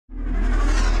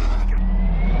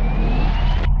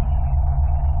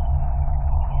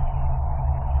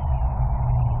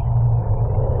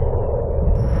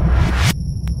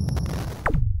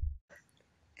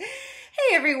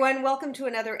everyone. Welcome to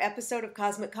another episode of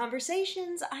Cosmic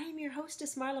Conversations. I am your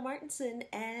hostess, Marla Martenson,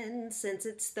 and since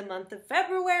it's the month of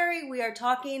February, we are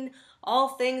talking all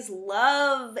things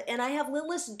love. And I have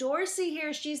Lilith Dorsey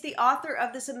here. She's the author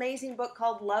of this amazing book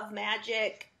called Love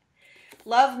Magic.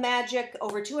 Love Magic,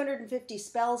 over 250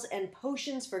 spells and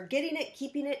potions for getting it,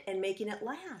 keeping it, and making it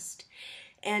last.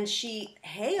 And she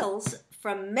hails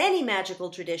from many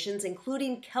magical traditions,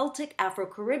 including Celtic,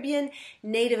 Afro-Caribbean,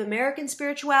 Native American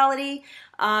spirituality.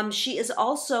 She is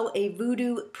also a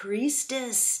voodoo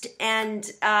priestess.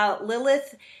 And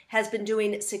Lilith has been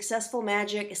doing successful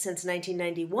magic since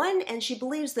 1991, and she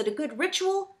believes that a good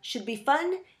ritual should be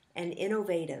fun and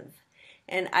innovative.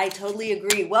 And I totally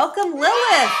agree. Welcome,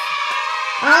 Lilith!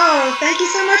 Oh, thank you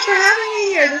so much for having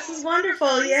me here. This is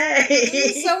wonderful. Yay.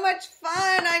 This is so much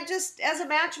fun. As a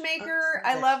matchmaker,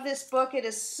 I love this book. It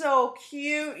is so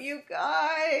cute, you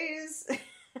guys.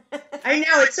 I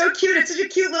know. It's so cute. It's such a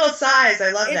cute little size.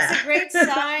 I love that. It's a great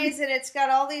size, and it's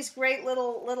got all these great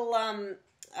little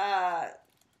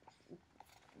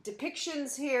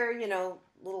depictions here, you know,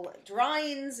 little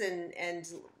drawings and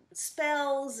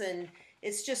spells, and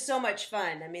it's just so much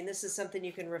fun. I mean, this is something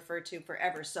you can refer to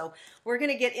forever. So we're going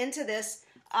to get into this.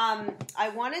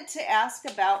 I wanted to ask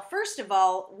about, first of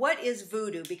all, what is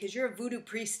voodoo? Because you're a voodoo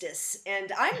priestess,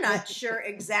 and I'm not sure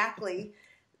exactly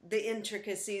the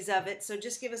intricacies of it. So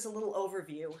just give us a little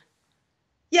overview.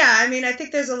 Yeah, I mean, I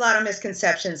think there's a lot of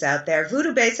misconceptions out there.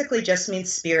 Voodoo basically just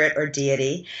means spirit or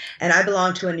deity, and I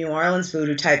belong to a New Orleans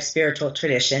voodoo type spiritual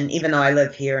tradition, even though I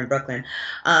live here in Brooklyn.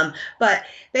 But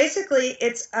basically,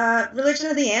 it's a religion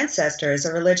of the ancestors,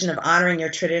 a religion of honoring your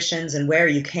traditions and where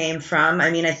you came from. I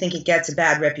mean, I think it gets a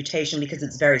bad reputation because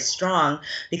it's very strong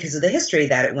because of the history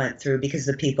that it went through, because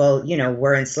the people, you know,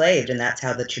 were enslaved, and that's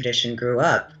how the tradition grew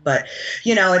up. But,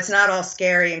 you know, it's not all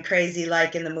scary and crazy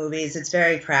like in the movies. It's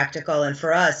very practical, and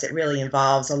for us, it really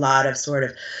involves a lot of sort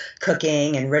of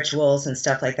cooking and rituals and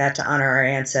stuff like that to honor our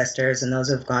ancestors and those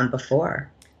who have gone before.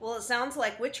 Well, it sounds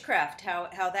like witchcraft, how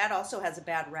that also has a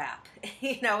bad rap,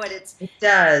 you know, and it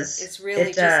does. It's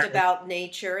really just about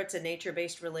nature. It's a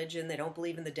nature-based religion. They don't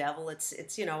believe in the devil.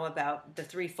 It's you know, about the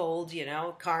threefold, you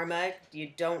know, karma.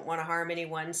 You don't want to harm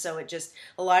anyone, so it just,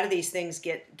 a lot of these things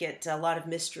get a lot of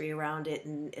mystery around it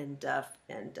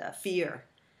and fear.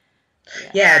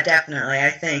 Yeah, definitely, I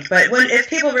think. But if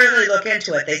people really look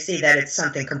into it, they see that it's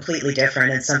something completely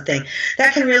different and something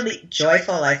that can really be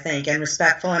joyful, I think, and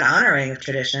respectful and honoring of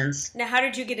traditions. Now, how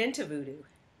did you get into voodoo?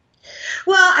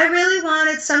 Well, I really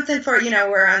wanted something for, you know,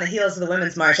 we're on the heels of the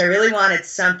Women's March. I really wanted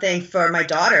something for my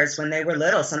daughters when they were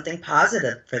little, something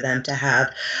positive for them to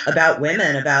have about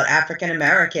women, about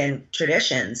African-American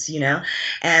traditions, you know.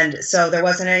 And so there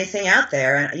wasn't anything out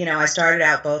there. And, you know, I started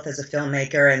out both as a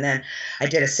filmmaker, and then I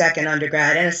did a second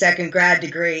undergrad and a second grad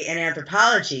degree in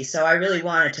anthropology. So I really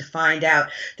wanted to find out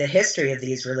the history of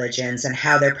these religions and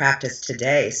how they're practiced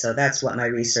today. So that's what my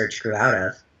research grew out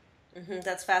of. Mm-hmm,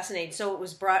 that's fascinating. So it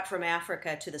was brought from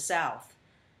Africa to the South.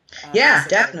 Yeah,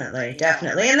 definitely.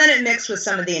 And then it mixed with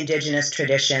some of the indigenous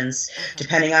traditions,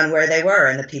 depending on where they were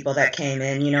and the people that came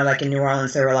in. You know, like in New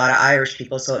Orleans, there were a lot of Irish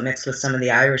people, so it mixed with some of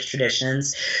the Irish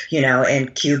traditions. You know, in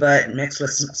Cuba, it mixed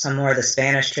with some more of the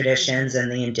Spanish traditions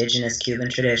and the indigenous Cuban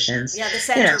traditions. Yeah, the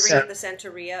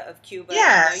Santeria of Cuba.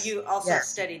 Yes. You also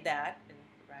studied that.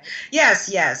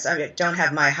 Yes. I don't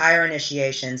have my higher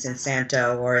initiations in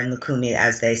Santo or in Lukumi,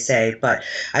 as they say, but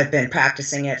I've been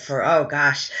practicing it for,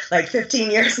 like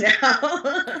 15 years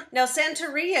now. Now,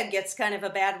 Santeria gets kind of a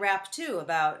bad rap, too,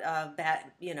 about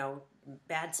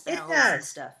bad spells and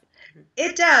stuff.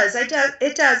 It does.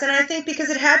 And I think because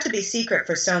it had to be secret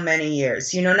for so many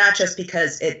years, you know, not just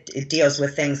because it deals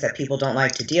with things that people don't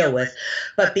like to deal with,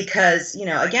 but because, you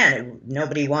know, again,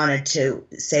 nobody wanted to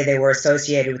say they were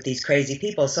associated with these crazy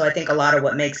people. So I think a lot of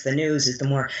what makes the news is the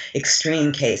more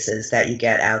extreme cases that you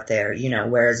get out there, you know,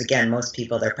 whereas, again, most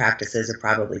people, their practices are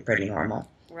probably pretty normal.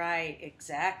 Right,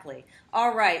 exactly.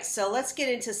 All right, so let's get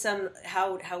into some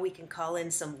how we can call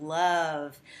in some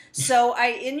love. So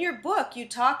in your book, you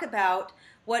talk about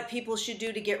what people should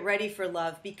do to get ready for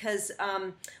love, because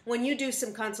when you do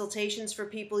some consultations for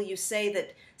people, you say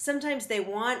that sometimes they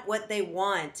want what they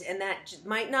want, and that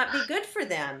might not be good for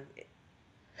them.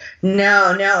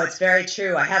 No, it's very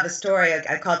true. I have a story.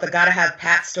 I call it the gotta have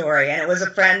Pat story. And it was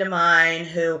a friend of mine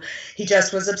who, he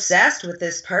just was obsessed with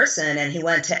this person. And he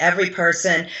went to every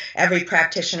person, every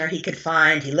practitioner he could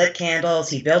find. He lit candles.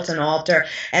 He built an altar.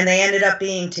 And they ended up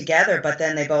being together. But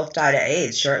then they both died of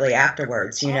AIDS shortly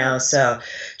afterwards, you know. So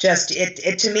just,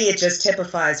 to me, it just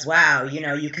typifies, wow, you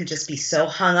know, you can just be so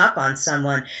hung up on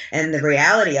someone. And the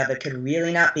reality of it could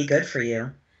really not be good for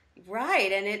you.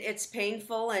 Right, and it's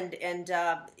painful, and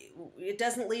it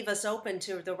doesn't leave us open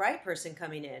to the right person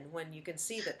coming in when you can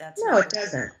see that that's No, not it what you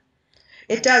doesn't.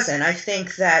 It right. doesn't. I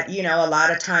think that, a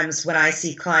lot of times when I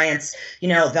see clients,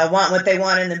 they'll want what they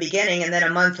want in the beginning, and then a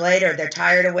month later they're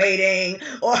tired of waiting,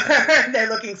 or they're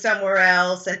looking somewhere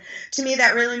else. And to me,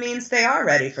 that really means they are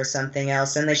ready for something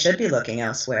else and they should be looking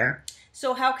elsewhere.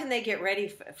 So how can they get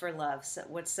ready for love? So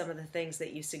what's some of the things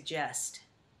that you suggest?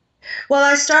 Well,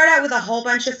 I start out with a whole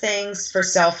bunch of things for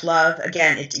self-love.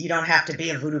 Again, you don't have to be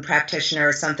a voodoo practitioner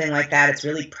or something like that. It's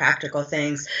really practical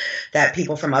things that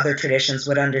people from other traditions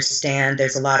would understand.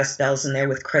 There's a lot of spells in there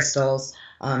with crystals.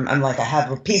 I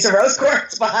have a piece of rose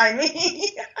quartz behind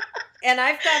me. And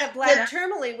I've got a You know. black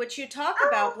tourmaline, which you talk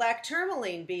about black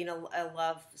tourmaline being a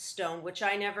love stone, which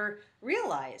I never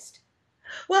realized.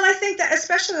 Well, I think that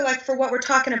especially like for what we're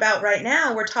talking about right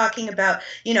now, we're talking about,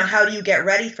 how do you get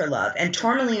ready for love? And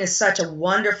tourmaline is such a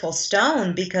wonderful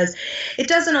stone because it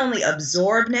doesn't only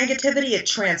absorb negativity, it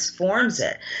transforms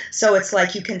it. So it's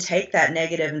like you can take that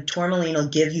negative and tourmaline will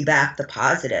give you back the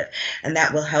positive, and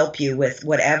that will help you with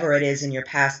whatever it is in your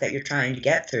past that you're trying to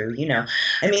get through.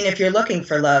 I mean, if you're looking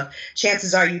for love,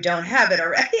 chances are you don't have it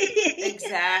already.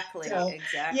 Exactly, So,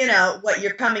 exactly. what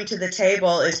you're coming to the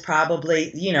table is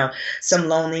probably, some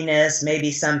loneliness,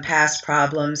 maybe some past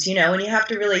problems, and you have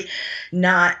to really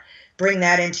not bring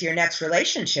that into your next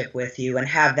relationship with you and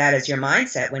have that as your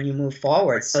mindset when you move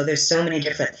forward. So there's so many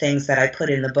different things that I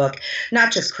put in the book,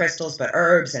 not just crystals, but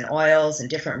herbs and oils and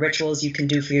different rituals you can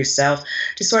do for yourself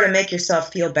to sort of make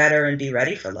yourself feel better and be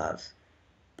ready for love.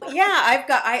 Yeah,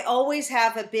 I always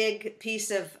have a big piece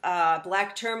of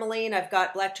black tourmaline. I've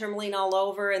got black tourmaline all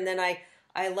over, and then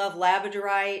I love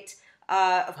labradorite.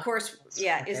 Of course,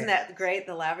 yeah, isn't that great?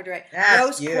 The labradorite, That's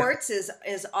rose beautiful. quartz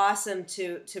is awesome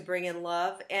to bring in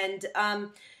love. And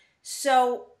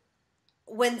so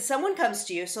when someone comes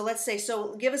to you, so let's say,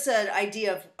 so give us an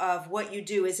idea of what you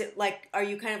do. Is it like, are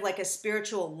you kind of like a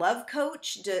spiritual love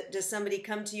coach? Does somebody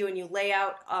come to you and you lay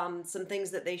out some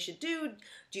things that they should do?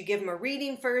 Do you give them a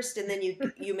reading first and then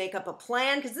you make up a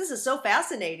plan? Because this is so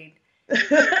fascinating.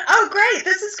 Oh, great.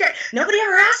 This is great. Nobody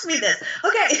ever asked me this.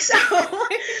 Okay, so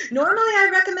normally I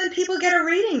recommend people get a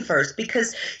reading first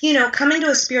because, coming to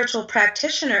a spiritual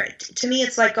practitioner, to me,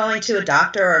 it's like going to a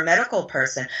doctor or a medical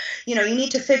person. You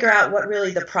need to figure out what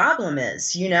really the problem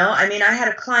is. I mean, I had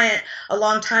a client a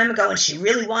long time ago and she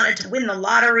really wanted to win the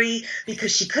lottery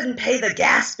because she couldn't pay the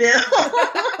gas bill.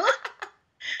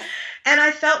 And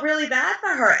I felt really bad for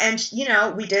her. And,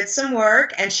 we did some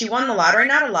work and she won the lottery,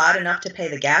 not a lot, enough to pay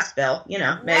the gas bill, maybe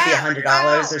 $100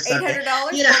 Wow, or something.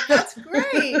 $800? You know, That's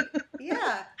great.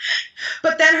 Yeah.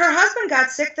 but then her husband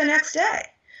got sick the next day.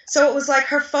 So it was like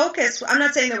her focus, I'm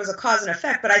not saying there was a cause and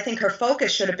effect, but I think her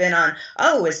focus should have been on,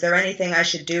 oh, is there anything I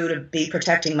should do to be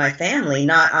protecting my family?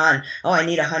 Not on, oh, I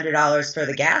need $100 for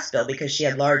the gas bill because she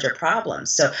had larger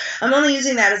problems. So I'm only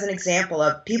using that as an example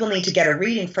of people need to get a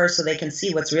reading first so they can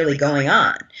see what's really going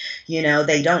on.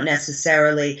 They don't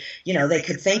necessarily, they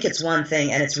could think it's one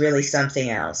thing and it's really something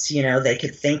else. They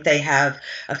could think they have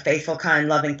a faithful, kind,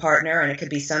 loving partner and it could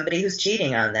be somebody who's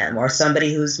cheating on them or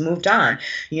somebody who's moved on,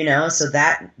 so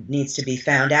that needs to be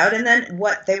found out. And then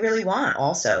what they really want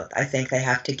also, I think they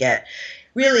have to get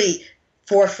really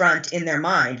forefront in their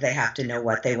mind. They have to know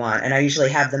what they want. And I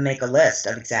usually have them make a list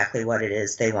of exactly what it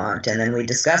is they want. And then we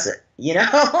discuss it,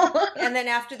 And then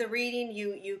after the reading,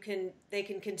 they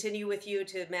can continue with you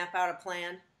to map out a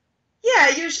plan. Yeah,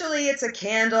 usually it's a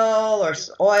candle or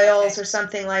oils Okay. or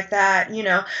something like that.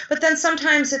 But then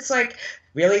sometimes it's like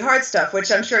really hard stuff, which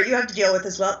I'm sure you have to deal with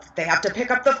as well. They have to pick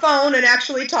up the phone and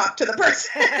actually talk to the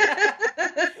person.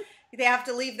 They have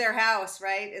to leave their house,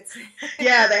 right? It's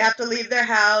Yeah, they have to leave their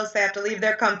house. They have to leave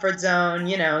their comfort zone.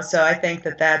 So I think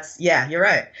yeah, you're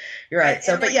right. You're right.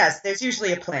 So, and but then yes, there's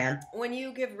usually a plan. when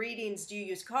you give readings, do you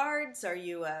use cards? Are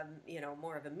you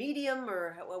more of a medium,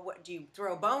 or what do you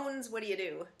throw bones? What do you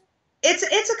do? It's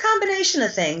a combination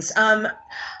of things.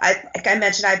 Like I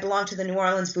mentioned, I belong to the New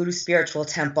Orleans Voodoo Spiritual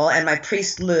Temple, and my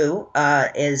priest Lou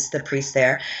is the priest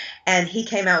there, and he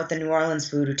came out with the New Orleans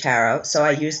Voodoo Tarot, so I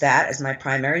use that as my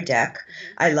primary deck.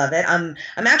 Mm-hmm. I love it. I'm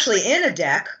actually in a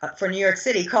deck for New York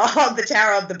City called the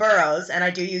Tarot of the Boroughs, and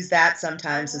I do use that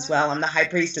sometimes as well. I'm the High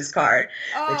Priestess card,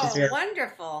 which is Oh, really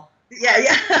wonderful.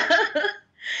 yeah.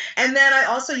 And then I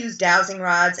also use dowsing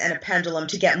rods and a pendulum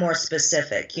to get more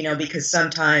specific, because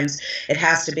sometimes it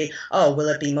has to be, oh, will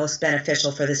it be most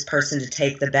beneficial for this person to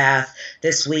take the bath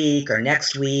this week or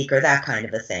next week or that kind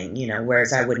of a thing,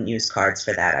 whereas I wouldn't use cards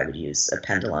for that. I would use a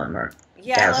pendulum or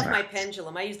Yeah, I dowsing love my rods.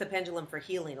 pendulum. I use the pendulum for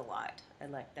healing a lot. I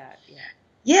like that. Yeah.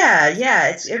 Yeah,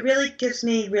 it really gives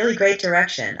me really great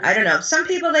direction. I don't know. Some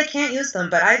people, they can't use them,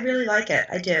 but I really like it.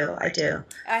 I do.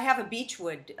 I have a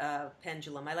beechwood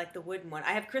pendulum. I like the wooden one.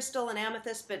 I have crystal and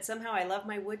amethyst, but somehow I love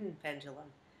my wooden pendulum.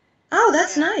 Oh,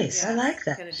 that's Yeah, nice. I yeah, it's like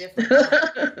that. kind of different,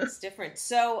 huh? It's different.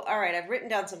 So, all right, I've written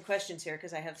down some questions here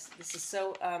because I have this is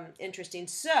so interesting.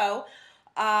 So,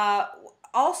 uh,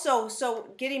 also, so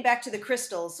getting back to the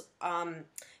crystals, I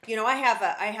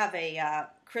have a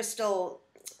crystal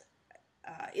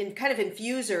in kind of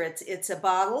infuser. It's a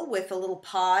bottle with a little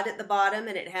pod at the bottom,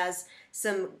 and it has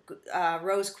some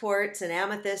rose quartz and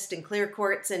amethyst and clear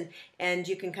quartz, and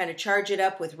you can kind of charge it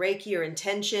up with Reiki or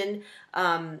intention.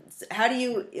 How do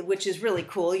you, which is really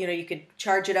cool. You could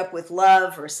charge it up with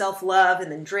love or self love, and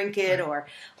then drink it, or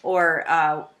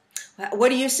what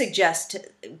do you suggest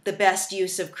the best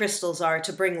use of crystals are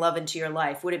to bring love into your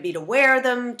life? Would it be to wear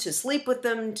them, to sleep with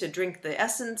them, to drink the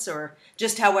essence, or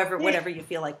just whatever you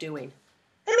feel like doing?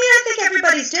 I mean, I think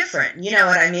everybody's different. You know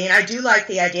what I mean? I do like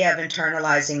the idea of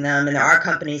internalizing them, and there are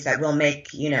companies that will make,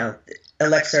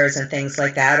 elixirs and things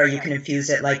like that, or you can infuse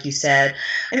it, like you said.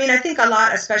 I mean, I think a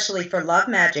lot, especially for love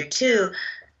magic too,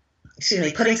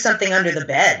 putting something under the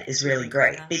bed is really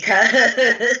great,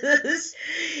 because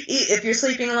if you're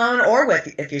sleeping alone, or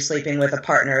if you're sleeping with a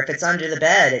partner, if it's under the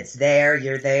bed, it's there,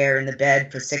 you're there in the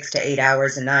bed for 6 to 8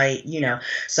 hours a night,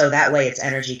 so that way its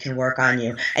energy can work on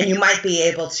you. And you might be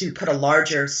able to put a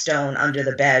larger stone under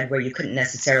the bed where you couldn't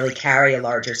necessarily carry a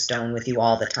larger stone with you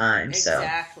all the time.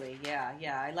 Exactly.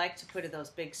 Yeah. I like to put those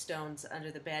big stones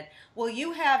under the bed. Well,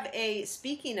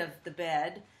 speaking of the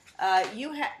bed,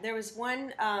 there was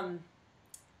one,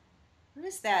 what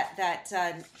is that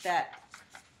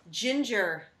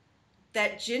ginger,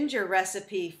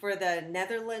 recipe for the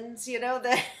Netherlands, the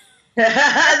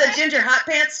the ginger hot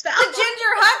pants spell. The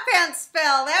ginger hot pants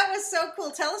spell. That was so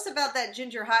cool. Tell us about that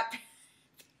ginger hot pants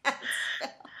spell.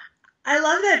 I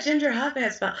love that ginger hot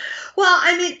pants spell. Well,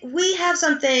 I mean, we have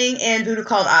something in voodoo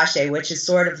called Ashe, which is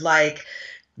sort of like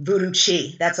voodoo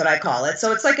chi. That's what I call it.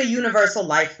 So it's like a universal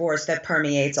life force that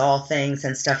permeates all things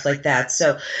and stuff like that.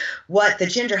 So what the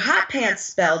ginger hot pants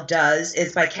spell does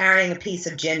is, by carrying a piece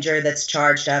of ginger that's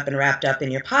charged up and wrapped up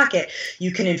in your pocket,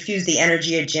 you can infuse the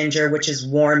energy of ginger, which is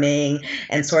warming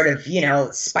and sort of,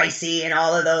 spicy and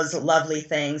all of those lovely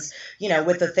things,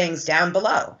 with the things down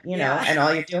below, and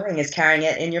all you're doing is carrying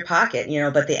it in your pocket,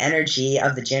 but the energy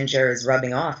of the ginger is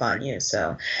rubbing off on you.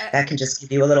 So that can just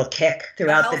give you a little kick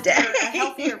throughout the day. A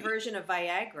healthier version of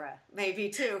Viagra, maybe,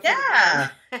 too. Yeah.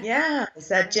 Is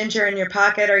that ginger in your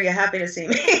pocket? Are you happy to see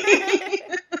me?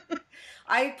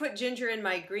 I put ginger in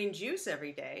my green juice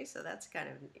every day, so that's kind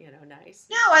of, nice.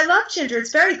 No, I love ginger.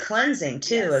 It's very cleansing,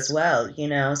 too, as well,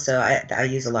 so I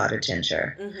use a lot of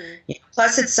ginger. Mm-hmm.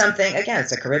 Plus, it's something, again,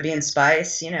 it's a Caribbean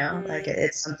spice, mm-hmm. like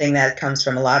it's something that comes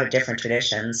from a lot of different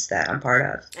traditions that I'm part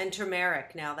of. And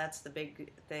turmeric, now, that's the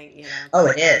big thing, Oh,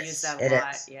 it is. I use that a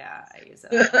lot. Yeah, I use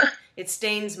that. It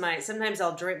stains sometimes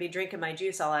I'll be drinking my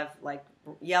juice, I'll have, like,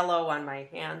 yellow on my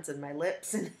hands and my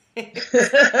lips, and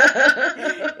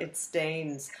it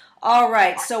stains. All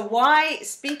right. So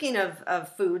speaking of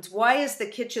foods, why is the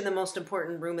kitchen the most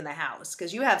important room in the house?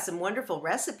 Because you have some wonderful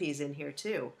recipes in here,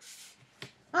 too.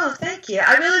 Oh, thank you.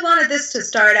 I really wanted this to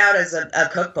start out as a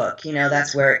cookbook.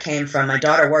 That's where it came from. My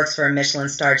daughter works for a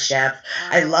Michelin-starred chef.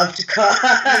 I love to cook.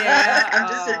 Yeah. I'm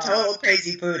just a total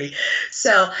crazy foodie.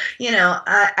 So,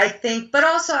 I think, but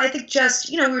also I think just,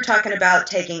 we were talking about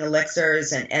taking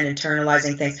elixirs and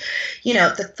internalizing things.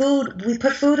 The food, we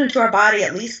put food into our body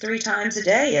at least 3 times a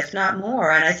day, if not more.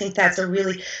 And I think that's a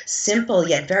really simple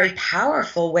yet very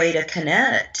powerful way to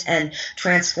connect and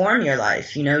transform your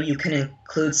life. You can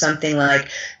include something like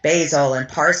basil and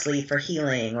parsley for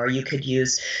healing, or you could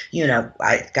use,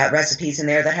 I got recipes in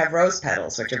there that have rose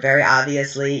petals, which are very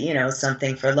obviously,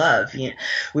 something for love. We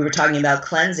were talking about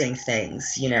cleansing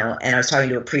things, and I was talking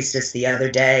to a priestess the other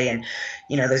day, and,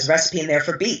 there's a recipe in there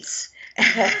for beets.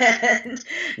 And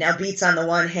now beets, on the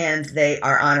one hand, they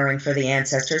are honoring for the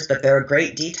ancestors, but they're a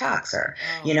great detoxer.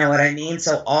 You know what I mean?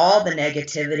 So all the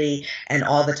negativity and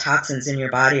all the toxins in your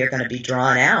body are going to be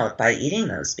drawn out by eating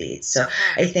those beets. So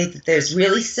I think that there's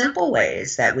really simple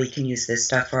ways that we can use this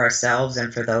stuff for ourselves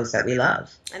and for those that we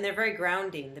love. And they're very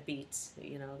grounding, the beets,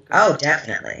 Oh,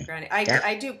 definitely.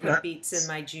 I do put beets in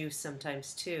my juice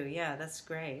sometimes, too. Yeah, that's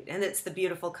great. And it's the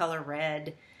beautiful color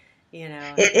red.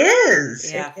 It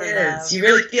is. Yeah, it is. Love. You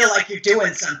really feel like you're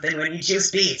doing something when you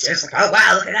juice beets. It's like, oh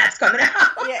wow, look at that's coming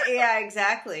out. Yeah,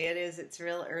 exactly. It is. It's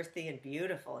real earthy and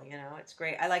beautiful. It's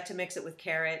great. I like to mix it with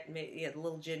carrot, a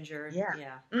little ginger.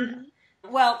 Yeah.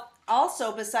 Mm-hmm. Well,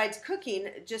 also, besides cooking,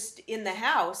 just in the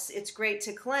house, it's great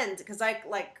to cleanse because I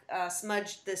like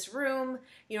smudge this room.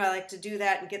 You know, I like to do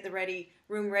that and get the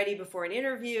room ready before an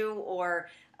interview or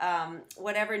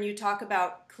whatever. And you talk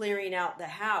about clearing out the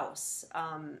house.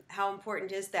 How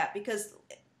important is that? Because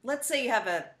let's say you have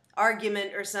an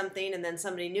argument or something and then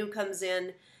somebody new comes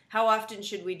in. How often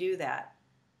should we do that?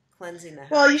 Cleansing the house.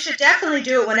 Well, you should definitely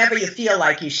do it whenever you feel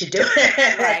like you should do it.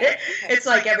 Right. Okay. It's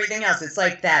like everything else. It's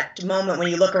like that moment when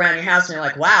you look around your house and you're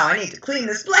like, wow, I need to clean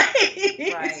this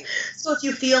place. Right. So if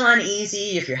you feel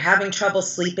uneasy, if you're having trouble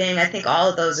sleeping, I think all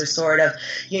of those are sort of,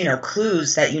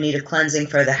 clues that you need a cleansing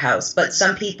for the house. But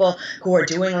some people who are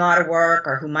doing a lot of work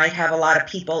or who might have a lot of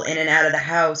people in and out of the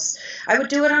house, I would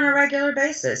do it on a regular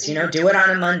basis. Do it on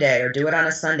a Monday or do it on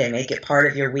a Sunday. Make it part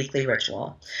of your weekly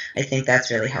ritual. I think that's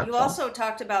really helpful. You also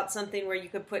talked about something where you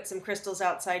could put some crystals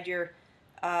outside your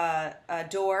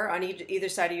door, on either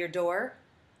side of your door.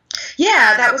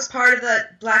 Yeah, that was part of the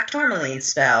black tourmaline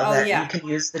spell. You can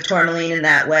use the tourmaline in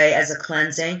that way as a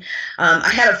cleansing. I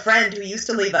had a friend who used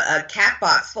to leave a cat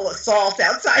box full of salt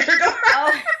outside her door.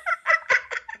 Oh.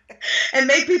 And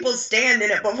make people stand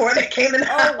in it before they came in the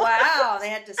house. Oh, wow. They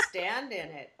had to stand in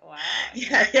it. Wow.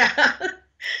 Yeah.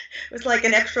 It was like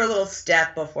an extra little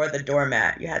step before the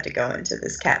doormat. You had to go into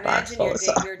this cat box full of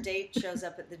salt. Your date shows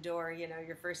up at the door,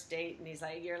 your first date,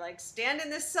 and you're like, stand in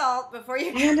this salt before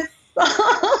you stand in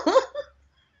salt.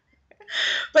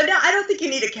 But no, I don't think you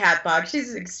need a cat box.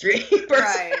 She's an extreme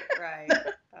person. Right.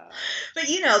 But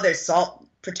there's salt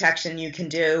protection you can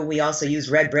do. We also use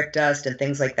red brick dust and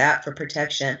things like that for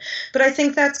protection. But I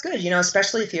think that's good,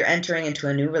 especially if you're entering into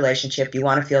a new relationship, you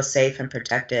want to feel safe and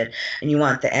protected, and you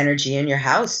want the energy in your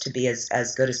house to be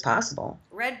as good as possible.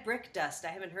 Red brick dust. I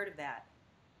haven't heard of that.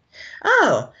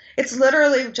 Oh, it's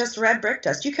literally just red brick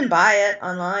dust. You can buy it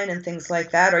online and things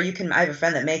like that, or I have a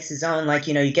friend that makes his own,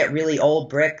 you get really old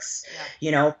bricks,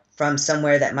 from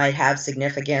somewhere that might have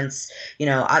significance,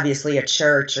 obviously a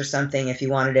church or something if you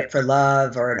wanted it for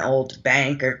love, or an old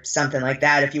bank or something like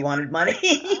that if you wanted money.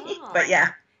 Oh. But yeah.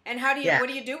 And what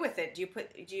do you do with it?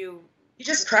 You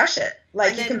just crush it.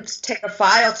 You can take a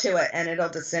file to it and it'll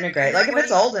disintegrate. If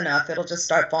it's old enough, it'll just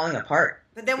start falling apart.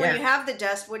 But then when you have the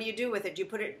dust, what do you do with it? Do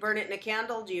you burn it in a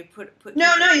candle? Do you put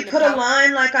No, you put a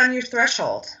line on your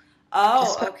threshold.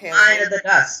 Oh, okay. A line of the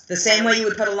dust. The same way you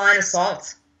would put a line of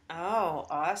salt. Oh,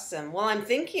 awesome. Well, I'm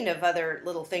thinking of other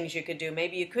little things you could do.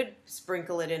 Maybe you could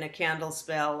sprinkle it in a candle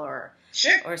spell or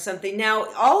something. Now,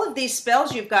 all of these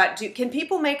spells you've got, can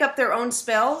people make up their own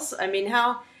spells? I mean,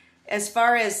 as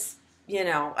far as,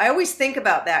 I always think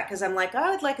about that because I'm like,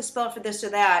 I'd like a spell for this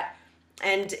or that.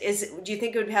 And do you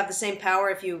think it would have the same power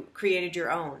if you created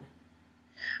your own?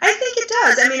 I think it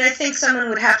does. I mean, I think someone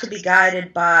would have to be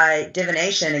guided by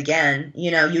divination again.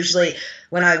 Usually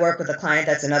when I work with a client,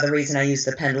 that's another reason I use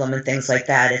the pendulum and things like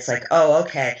that. It's like, oh,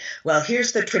 okay, well,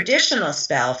 here's the traditional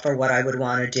spell for what I would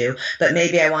want to do, but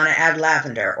maybe I want to add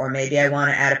lavender, or maybe I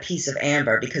want to add a piece of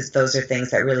amber because those are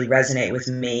things that really resonate with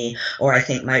me, or I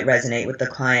think might resonate with the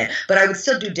client. But I would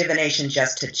still do divination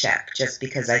just to check, just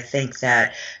because I think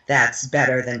that that's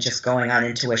better than just going on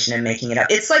intuition and making it up.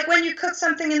 It's like when you cook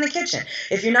something in the kitchen.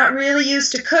 If you're not really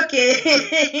used to cooking,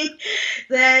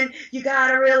 then you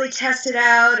got to really test it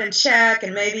out and check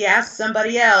and maybe ask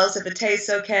somebody else if it tastes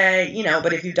okay,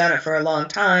 but if you've done it for a long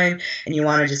time and you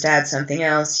want to just add something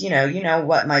else, you know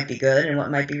what might be good and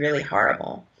what might be really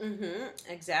horrible. Mm-hmm,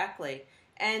 exactly.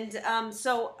 And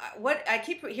so what I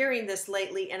keep hearing this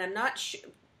lately, and I'm not sure.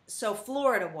 So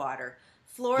Florida water.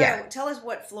 Tell us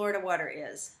what Florida water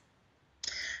is.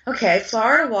 Okay,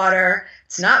 Florida water.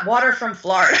 It's not water from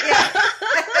Florida. Yeah.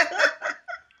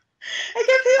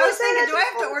 I was thinking, do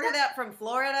I have to order that from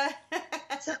Florida?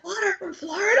 Is it water from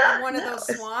Florida? One of those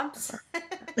swamps?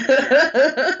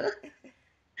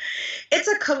 It's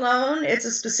a cologne. It's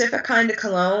a specific kind of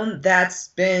cologne that's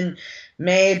been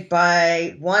made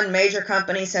by one major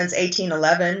company since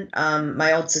 1811.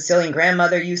 My old Sicilian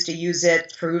grandmother used to use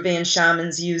it. Peruvian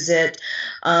shamans use it.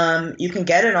 You can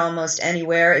get it almost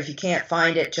anywhere. If you can't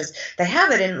find it, they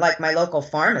have it in my local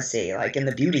pharmacy, in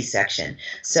the beauty section.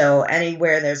 So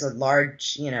anywhere there's a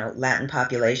large, Latin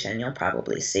population, you'll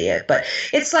probably see it. But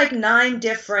it's 9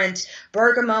 different,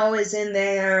 bergamot is in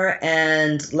there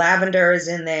and lavender is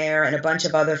in there and a bunch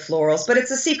of other florals. But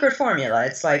it's a secret formula.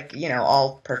 It's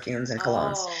all perfumes and colognes.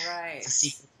 Oh, right. It's a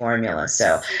secret formula.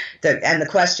 So, the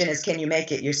question is, can you make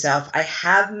it yourself? I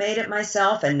have made it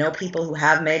myself and know people who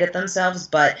have made it themselves,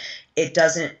 but it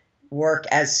doesn't work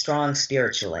as strong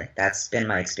spiritually. That's been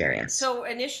my experience. So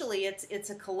initially, it's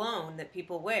a cologne that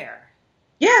people wear.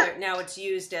 Yeah. Now it's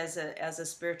used as a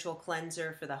spiritual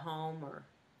cleanser for the home or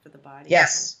for the body.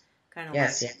 Yes. Kind of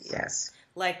Yes, like, yes, yes.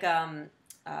 Like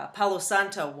Palo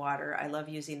Santo water. I love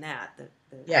using that.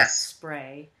 The Yes.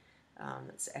 spray.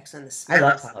 It's excellent. The I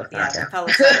love smells. Palo Yeah, Santo. Palo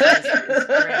Santo is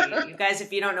great. You guys,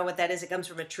 if you don't know what that is, it comes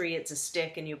from a tree. It's a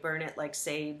stick, and you burn it like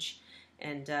sage,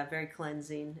 and very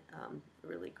cleansing.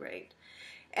 Really great.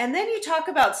 And then you talk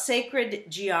about sacred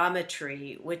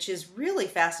geometry, which is really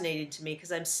fascinating to me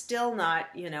because I'm still not,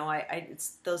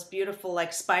 it's those beautiful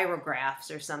like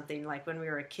spirographs or something like when we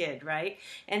were a kid, right?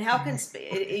 And how can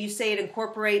you say it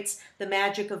incorporates the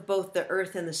magic of both the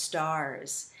earth and the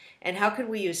stars? And how can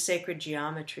we use sacred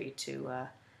geometry to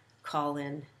call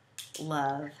in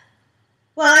love?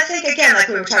 Well, I think, again, like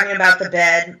we were talking about the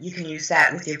bed, you can use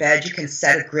that with your bed. You can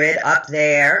set a grid up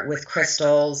there with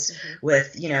crystals,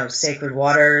 with, sacred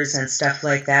waters and stuff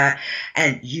like that,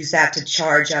 and use that to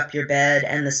charge up your bed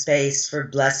and the space for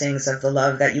blessings of the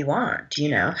love that you want,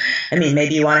 I mean,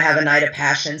 maybe you want to have a night of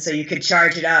passion, so you could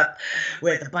charge it up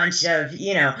with a bunch of,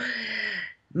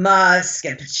 musk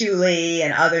and patchouli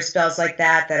and other spells like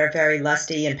that are very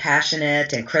lusty and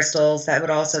passionate, and crystals that would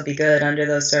also be good under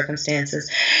those circumstances.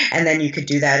 And then you could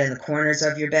do that in the corners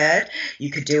of your bed.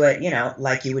 You could do it,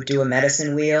 like you would do a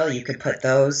medicine wheel. You could put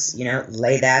those,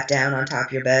 lay that down on top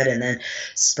of your bed and then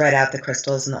spread out the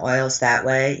crystals and the oils that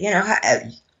way.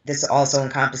 This also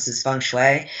encompasses feng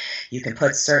shui. You can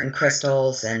put certain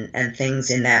crystals and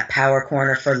things in that power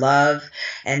corner for love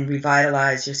and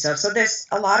revitalize yourself. So there's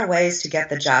a lot of ways to get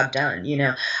the job done.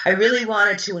 I really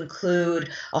wanted to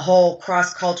include a whole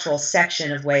cross-cultural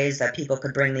section of ways that people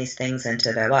could bring these things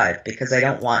into their life, because I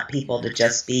don't want people to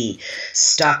just be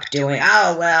stuck doing,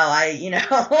 I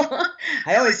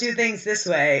always do things this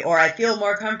way, or I feel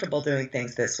more comfortable doing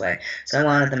things this way. So I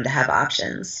wanted them to have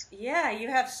options. Yeah, you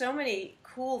have so many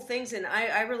cool things, and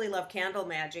I really love candle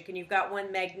magic, and you've got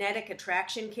one magnetic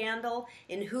attraction candle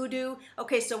in hoodoo.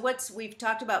 Okay, so we've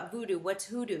talked about voodoo. What's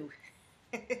hoodoo?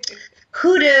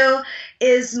 Hoodoo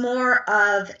is more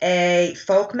of a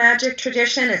folk magic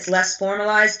tradition. It's less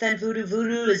formalized than voodoo.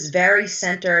 Voodoo is very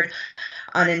centered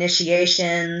on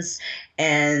initiations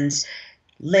and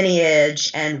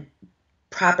lineage and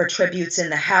proper tributes in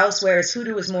the house, whereas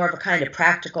hoodoo is more of a kind of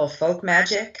practical folk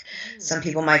magic. Some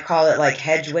people might call it like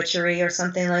hedge witchery or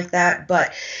something like that,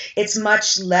 but it's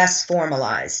much less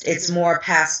formalized. It's more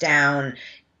passed down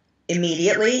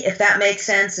immediately, if that makes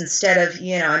sense. Instead of,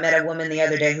 I met a woman the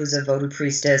other day who's a voodoo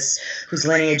priestess whose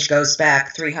lineage goes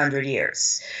back 300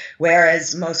 years.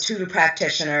 Whereas most hoodoo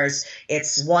practitioners,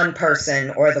 it's one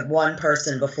person or the one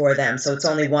person before them. So it's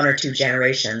only one or two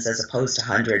generations as opposed to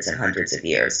hundreds and hundreds of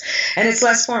years. And it's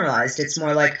less formalized. It's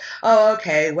more like, oh,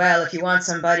 okay, well, if you want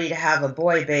somebody to have a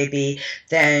boy baby,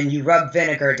 then you rub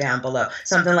vinegar down below.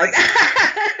 Something like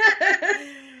that.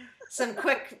 Some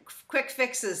quick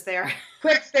fixes there.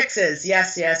 Quick fixes,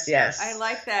 yes. I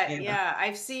like that. Yeah,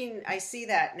 I see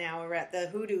that now. We're at the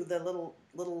hoodoo, the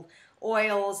little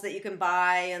oils that you can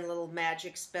buy and little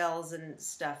magic spells and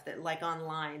stuff that, like,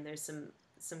 online. There's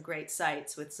some great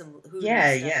sites with some hoodoo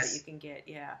stuff that you can get.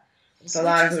 Yeah, there's a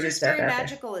lot of hoodoo stuff. Very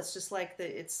magical. It's just like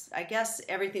I guess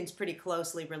everything's pretty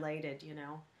closely related.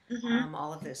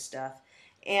 All of this stuff.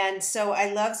 And so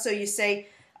I love. So you say.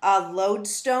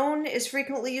 Lodestone is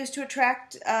frequently used to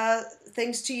attract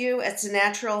things to you. It's a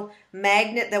natural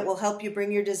magnet that will help you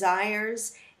bring your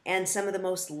desires and some of the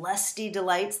most lusty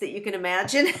delights that you can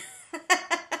imagine.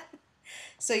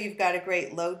 So you've got a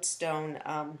great lodestone.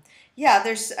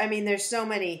 There's so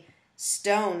many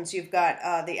stones. You've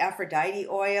got the Aphrodite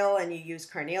oil, and you use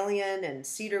carnelian and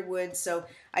cedar wood. So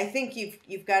I think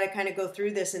you've got to kind of go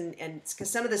through this, and because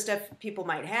some of the stuff people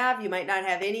might have, you might not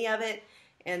have any of it.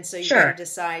 And so you got to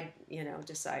decide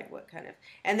what kind of,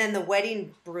 and then the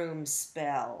wedding broom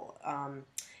spell.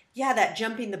 That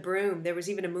jumping the broom. There was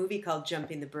even a movie called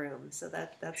Jumping the Broom. So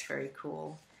that's very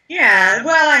cool. Yeah,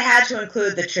 well, I had to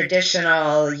include the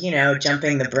traditional,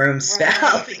 jumping the broom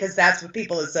spell, because that's what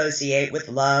people associate with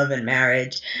love and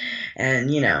marriage and,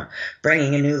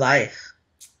 bringing a new life.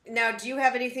 Now, do you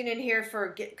have anything in here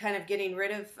for kind of getting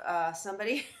rid of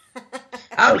somebody?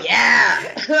 Oh,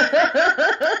 yeah.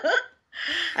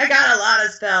 I got a lot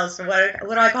of spells for what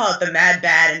do I call it? The mad,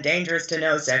 bad, and dangerous to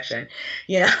know section.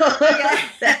 Yeah.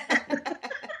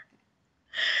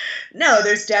 No,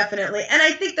 there's definitely, and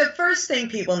I think the first thing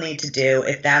people need to do,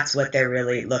 if that's what they're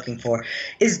really looking for,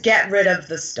 is get rid of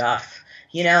the stuff.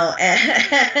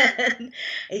 And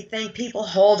I think people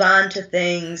hold on to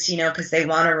things, because they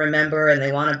want to remember and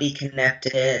they want to be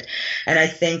connected. And I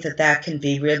think that can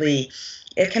be really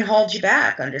it can hold you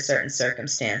back under certain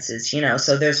circumstances, you know.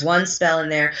 So there's one spell in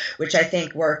there which I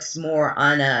think works more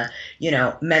on a, you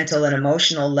know, mental and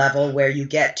emotional level, where you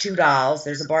get two dolls,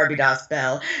 there's a Barbie doll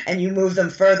spell, and you move them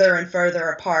further and further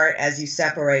apart as you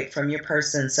separate from your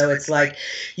person. So it's like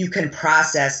you can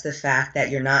process the fact that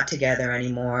you're not together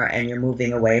anymore and you're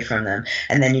moving away from them,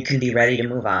 and then you can be ready to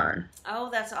move on. Oh,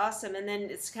 that's awesome. And then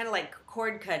it's kind of like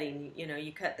cord cutting, you know,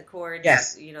 you cut the cords,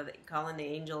 Yes. you know, call in the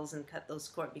angels and cut those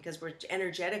cords, because we're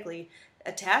energetically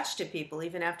attached to people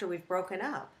even after we've broken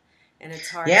up. And it's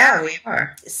hard. Yeah, we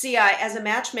are. See, as a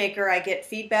matchmaker, I get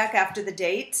feedback after the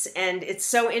dates, and it's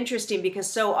so interesting because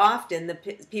so often the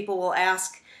people will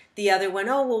ask the other one,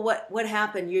 oh, well, what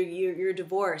happened? You're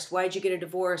divorced. Why'd you get a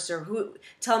divorce? Or who?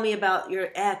 Tell me about your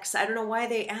ex. I don't know why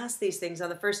they ask these things on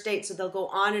the first date, so they'll go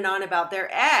on and on about their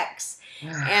ex.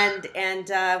 And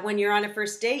when you're on a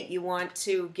first date, you want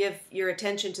to give your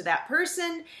attention to that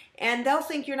person, and they'll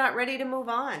think you're not ready to move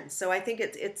on. So I think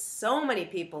it's so many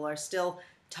people are still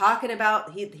talking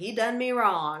about he done me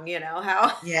wrong, you know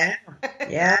how. Yeah.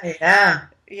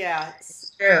 Yeah.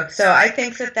 It's true. So I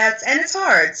think that's, and it's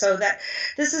hard. So that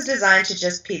this is designed to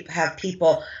just have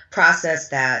people process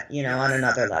that, you know, on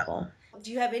another level.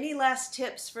 Do you have any last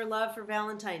tips for love for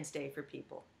Valentine's Day for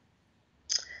people?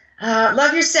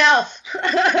 Love yourself.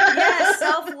 Yes,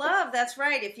 self-love. That's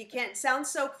right. If you can't, sounds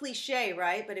so cliche,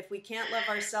 right? But if we can't love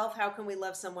ourselves, how can we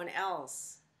love someone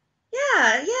else?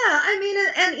 Yeah. I mean,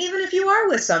 and even if you are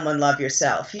with someone, love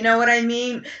yourself. You know what I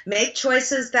mean? Make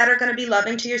choices that are going to be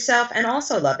loving to yourself and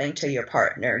also loving to your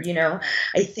partner. You know,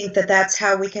 I think that's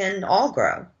how we can all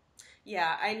grow.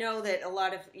 Yeah, I know that a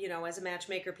lot of, you know, as a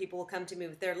matchmaker, people will come to me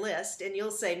with their list, and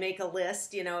you'll say, make a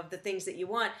list, you know, of the things that you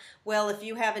want. Well, if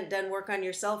you haven't done work on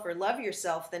yourself or love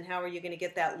yourself, then how are you going to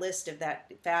get that list of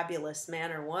that fabulous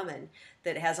man or woman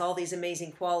that has all these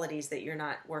amazing qualities that you're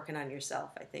not working on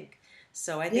yourself, I think.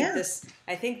 So I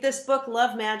think this book,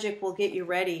 Love Magic, will get you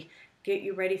ready. Get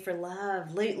you ready for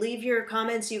love. Leave your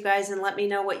comments, you guys, and let me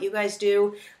know what you guys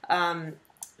do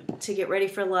to get ready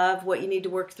for love, what you need to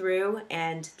work through.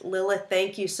 And Lilith,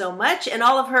 thank you so much. And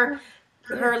all of her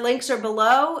links are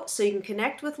below, so you can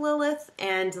connect with Lilith,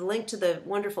 and the link to the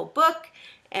wonderful book.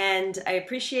 And I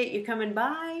appreciate you coming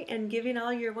by and giving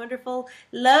all your wonderful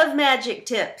love magic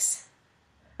tips.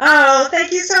 Oh,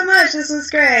 thank you so much. This was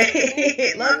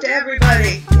great. Love to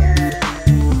everybody. Yeah.